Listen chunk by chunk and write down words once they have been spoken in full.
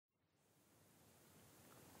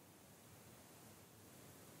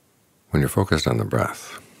When you're focused on the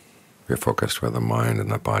breath, you're focused where the mind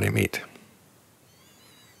and the body meet.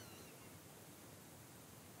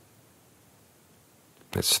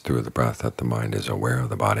 It's through the breath that the mind is aware of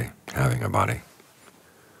the body, having a body.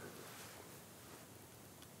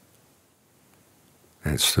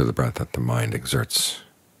 And it's through the breath that the mind exerts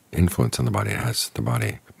influence on the body, it has the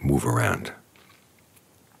body move around.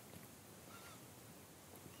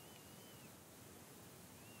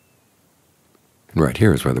 And right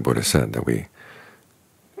here is where the Buddha said that we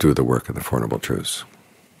do the work of the Four Noble Truths.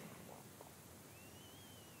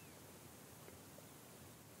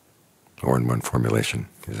 Or in one formulation,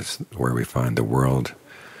 this is where we find the world,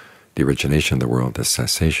 the origination of the world, the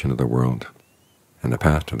cessation of the world, and the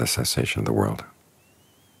path to the cessation of the world.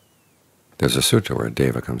 There's a sutta where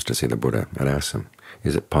Deva comes to see the Buddha and asks him,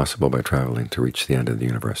 is it possible by traveling to reach the end of the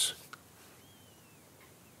universe,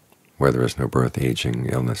 where there is no birth, aging,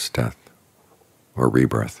 illness, death, or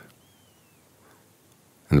rebirth?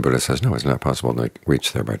 And the Buddha says, no, it's not possible to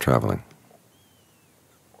reach there by traveling.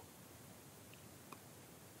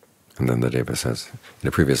 And then the Deva says, in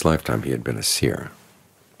a previous lifetime he had been a seer.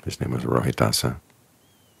 His name was Rohitasa,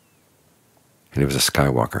 and he was a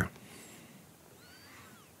skywalker.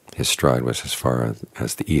 His stride was as far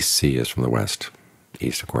as the East Sea is from the West,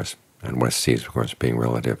 East, of course, and West Seas, of course, being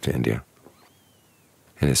relative to India.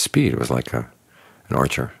 And his speed was like an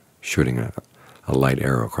archer shooting a light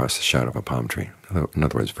arrow across the shadow of a palm tree. In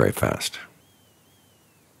other words, very fast.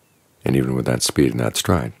 And even with that speed and that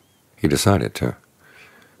stride, he decided to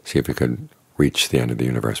see if he could reach the end of the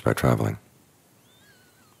universe by traveling.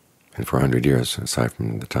 And for 100 years, aside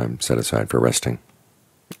from the time set aside for resting,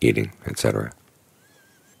 eating, etc.,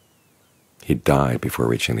 he died before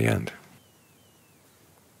reaching the end.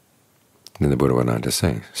 And then the Buddha went on to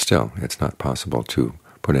say, still, it's not possible to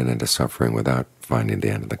put an end to suffering without finding the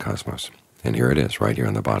end of the cosmos. And here it is, right here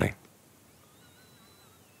in the body.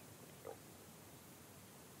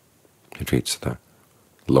 He treats the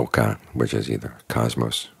loka, which is either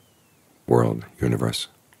cosmos, world, universe,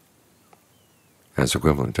 as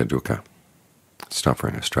equivalent to dukkha,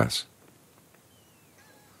 suffering or stress.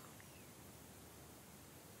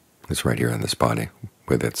 It's right here in this body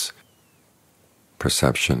with its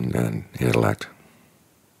perception and intellect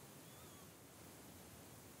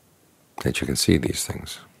that you can see these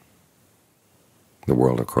things. The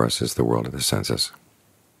world, of course, is the world of the senses.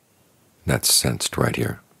 That's sensed right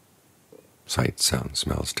here. Sight, sound,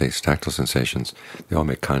 smells, taste, tactile sensations, they all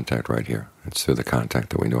make contact right here. It's through the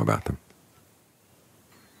contact that we know about them.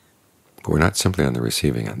 But we're not simply on the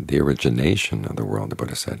receiving end. The origination of the world, the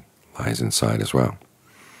Buddha said, lies inside as well.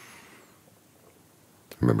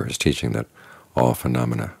 Remember his teaching that all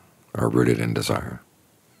phenomena are rooted in desire.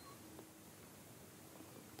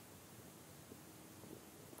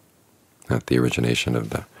 That the origination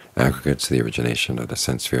of the aggregates, the origination of the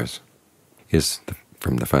sense spheres, is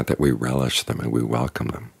from the fact that we relish them and we welcome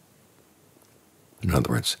them. In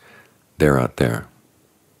other words, they're out there,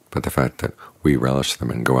 but the fact that we relish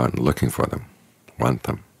them and go out and looking for them, want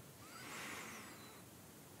them,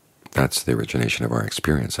 that's the origination of our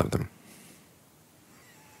experience of them.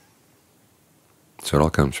 So it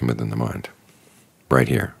all comes from within the mind, right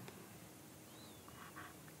here.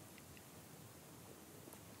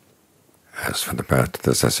 As for the path to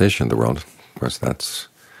the cessation of the world, of course, that's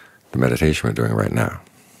the meditation we're doing right now.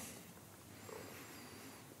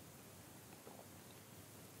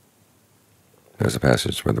 There's a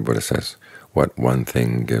passage where the Buddha says, what one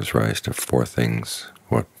thing gives rise to four things,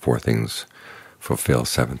 what four things fulfill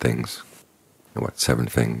seven things, and what seven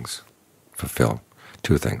things fulfill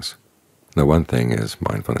two things. The one thing is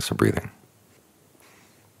mindfulness of breathing,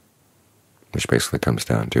 which basically comes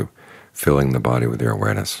down to filling the body with your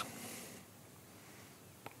awareness,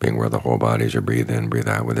 being where the whole body as you breathe in, breathe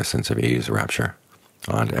out with a sense of ease, rapture,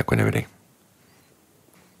 on to equanimity.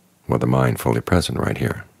 Well, the mind fully present right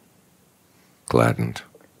here, gladdened,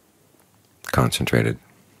 concentrated,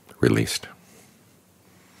 released.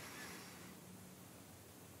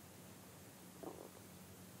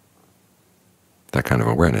 That kind of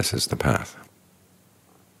awareness is the path,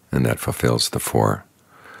 and that fulfills the four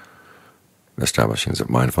establishings of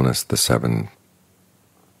mindfulness, the seven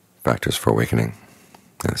factors for awakening.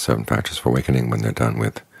 And the seven factors for awakening, when they're done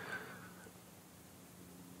with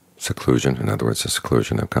seclusion, in other words, the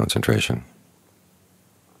seclusion of concentration,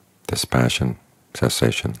 dispassion,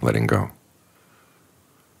 cessation, letting go,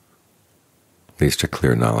 leads to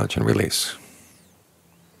clear knowledge and release.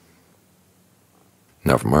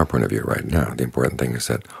 Now, from our point of view right now, the important thing is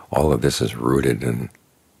that all of this is rooted in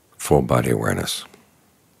full body awareness,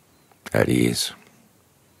 at ease.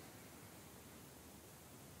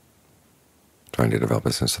 trying to develop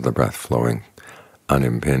a sense of the breath flowing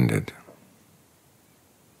unimpeded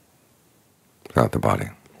throughout the body.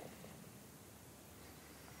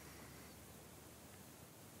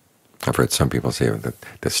 I've heard some people say that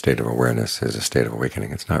this state of awareness is a state of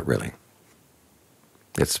awakening. It's not really.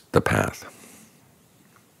 It's the path.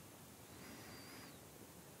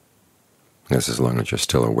 This, as long as you're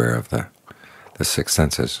still aware of the six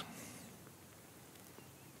senses,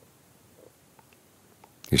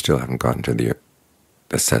 you still haven't gotten to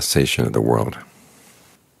the cessation of the world.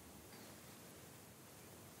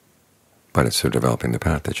 But it's through developing the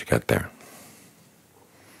path that you get there.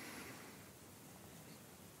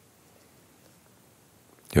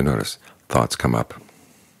 You'll notice thoughts come up,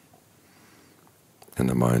 and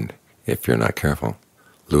the mind, if you're not careful,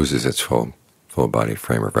 loses its full body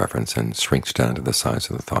frame of reference and shrinks down to the size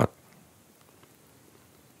of the thought,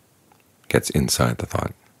 gets inside the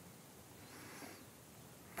thought,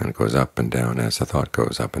 and it goes up and down as the thought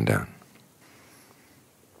goes up and down.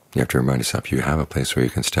 You have to remind yourself you have a place where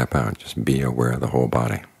you can step out. Just be aware of the whole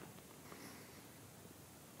body.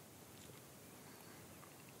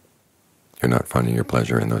 You're not finding your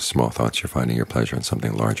pleasure in those small thoughts. You're finding your pleasure in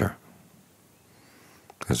something larger.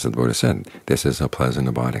 As the Buddha said, this is a pleasant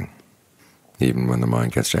abiding. Even when the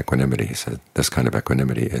mind gets to equanimity, he said, this kind of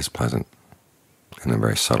equanimity is pleasant in a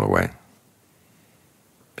very subtle way,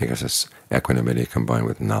 because it's equanimity combined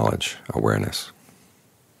with knowledge, awareness.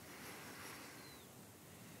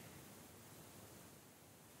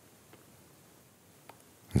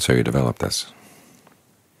 And so you develop this,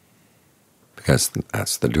 because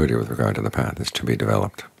that's the duty with regard to the path, is to be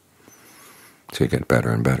developed. So you get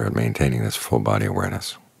better and better at maintaining this full body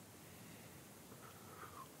awareness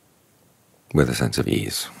with a sense of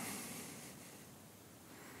ease.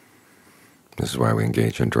 This is why we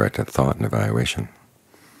engage in directed thought and evaluation,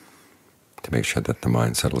 to make sure that the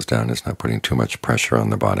mind settles down, is not putting too much pressure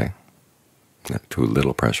on the body, not too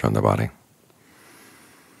little pressure on the body.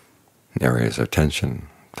 Areas of tension,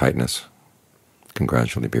 tightness, can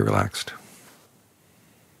gradually be relaxed.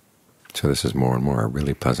 So this is more and more a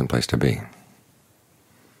really pleasant place to be,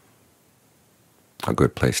 a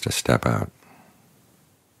good place to step out.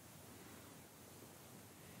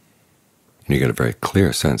 And you get a very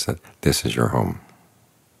clear sense that this is your home.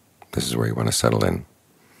 This is where you want to settle in.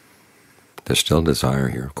 There's still desire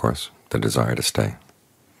here, of course, the desire to stay.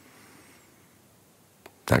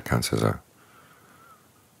 That counts as a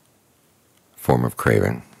form of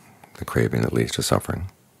craving, the craving that leads to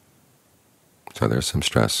suffering. So there's some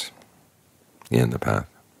stress in the path,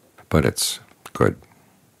 but it's good.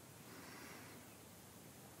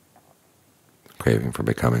 Craving for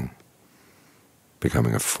becoming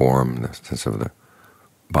a form, the sense of the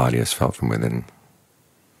body is felt from within.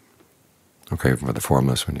 A craving for the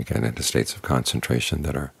formless when you get into states of concentration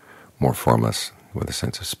that are more formless, with a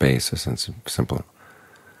sense of space, a sense of simply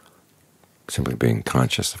being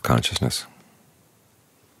conscious of consciousness.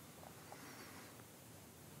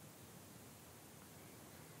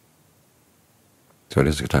 So it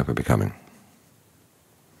is a type of becoming,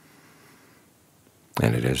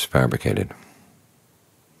 and it is fabricated.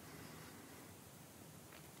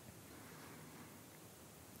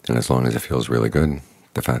 And as long as it feels really good,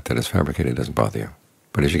 the fact that it's fabricated doesn't bother you.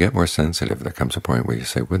 But as you get more sensitive, there comes a point where you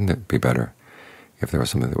say, wouldn't it be better if there was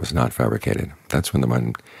something that was not fabricated? That's when the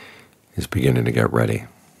mind is beginning to get ready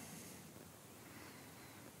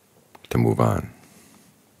to move on.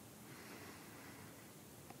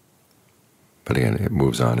 But again, it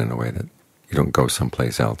moves on in a way that you don't go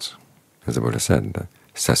someplace else. As the Buddha said, the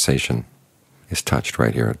cessation is touched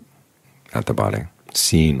right here at the body,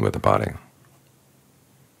 seen with the body.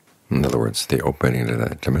 In other words, the opening to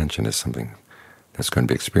that dimension is something that's going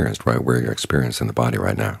to be experienced right where you're experiencing the body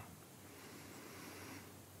right now.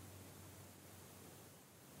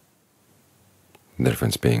 The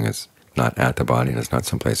difference being it's not at the body and it's not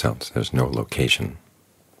someplace else. There's no location.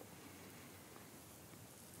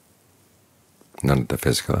 None of the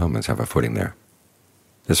physical elements have a footing there.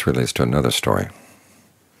 This relates to another story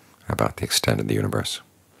about the extent of the universe.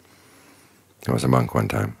 There was a monk one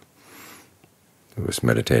time who was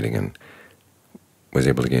meditating and was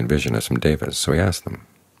able to gain vision of some devas. So he asked them,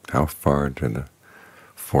 how far do the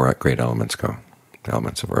four great elements go? The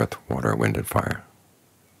elements of earth, water, wind, and fire.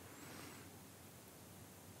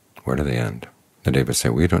 Where do they end? The devas say,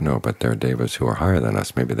 we don't know, but there are devas who are higher than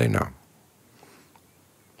us. Maybe they know.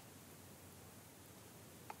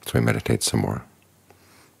 So he meditates some more.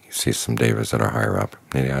 He sees some devas that are higher up,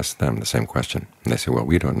 and he asks them the same question. And they say, well,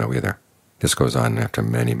 we don't know either. This goes on after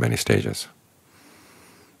many, many stages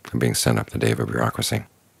of being sent up the deva bureaucracy.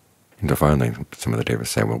 Until finally some of the devas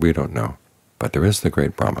say, well, we don't know, but there is the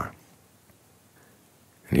great Brahma.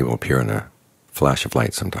 and he will appear in a flash of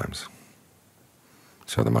light sometimes.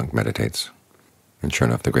 So the monk meditates, and sure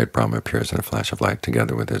enough the great Brahma appears in a flash of light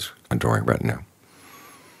together with his adoring retinue.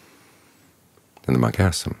 Then the monk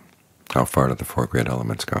asks him, how far do the four great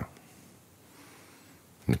elements go?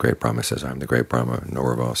 And the great Brahma says, I am the great Brahma,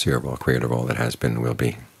 knower of all, seer of all, creator of all that has been and will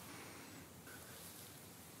be.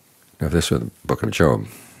 Now if this were the book of Job,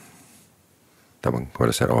 that one would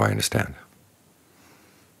have said, oh, I understand.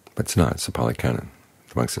 But it's not. It's the Pali Canon.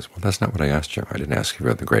 The monk says, well, that's not what I asked you. I didn't ask you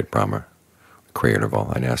about the great Brahma, creator of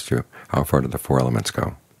all. I asked you, how far do the four elements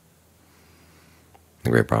go? The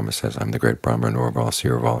great Brahma says, I'm the great Brahma, knower of all,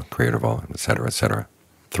 seer of all, creator of all, etc., etc.,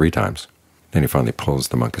 3 times. Then he finally pulls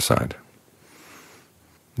the monk aside.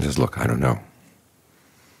 He says, look, I don't know.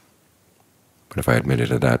 But if I admitted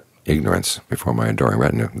to that ignorance before my adoring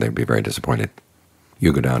retinue, they'd be very disappointed.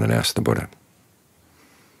 You go down and ask the Buddha.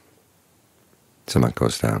 So the monk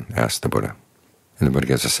goes down, asks the Buddha. And the Buddha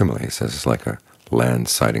gives a simile. He says it's like a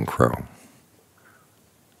land-sighting crow.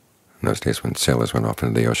 In those days when sailors went off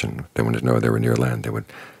into the ocean, they wanted to know they were near land, they would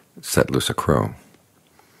set loose a crow.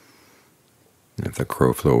 And if the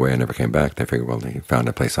crow flew away and never came back, they figured, well, he found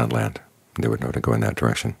a place on land. They would know to go in that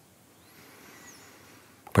direction.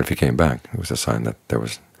 But if he came back, it was a sign that there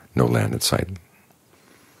was no land in sight.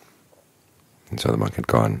 And so the monk had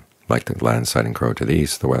gone, like the land-sighting crow, to the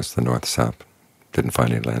east, the west, the north, the south. Didn't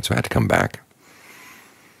find any land, so had to come back.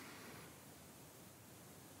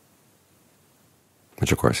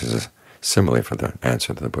 Which, of course, is a simile for the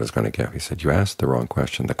answer that the Buddha is going to give. He said, you asked the wrong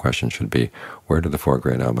question. The question should be, where do the four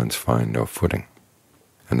great elements find no footing?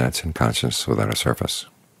 And that's in consciousness without a surface.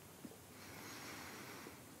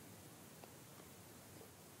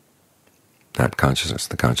 That consciousness,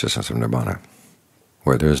 the consciousness of nirvana,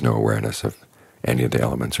 where there is no awareness of any of the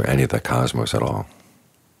elements or any of the cosmos at all.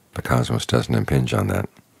 The cosmos doesn't impinge on that.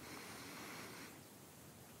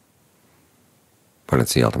 But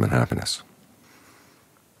it's the ultimate happiness.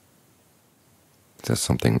 It's just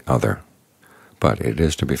something other. But it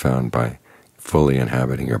is to be found by fully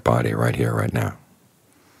inhabiting your body right here, right now,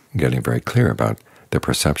 getting very clear about the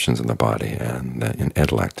perceptions in the body and the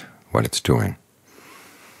intellect, what it's doing.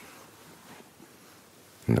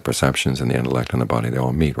 And the perceptions and the intellect and the body, they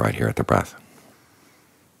all meet right here at the breath.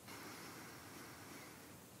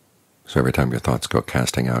 So every time your thoughts go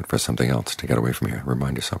casting out for something else to get away from here,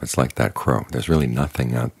 remind yourself it's like that crow. There's really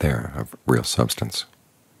nothing out there of real substance.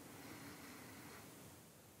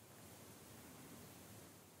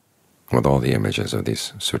 With all the images of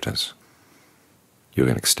these suttas, you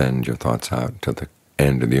can extend your thoughts out to the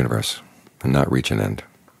end of the universe and not reach an end,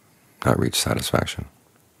 not reach satisfaction.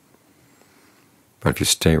 But if you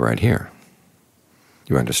stay right here,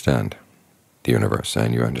 you understand the universe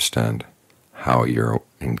and you understand how your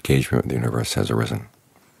engagement with the universe has arisen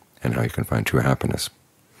and how you can find true happiness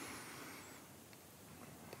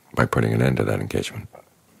by putting an end to that engagement.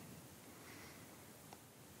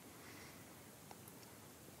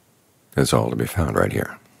 It's all to be found right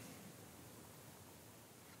here.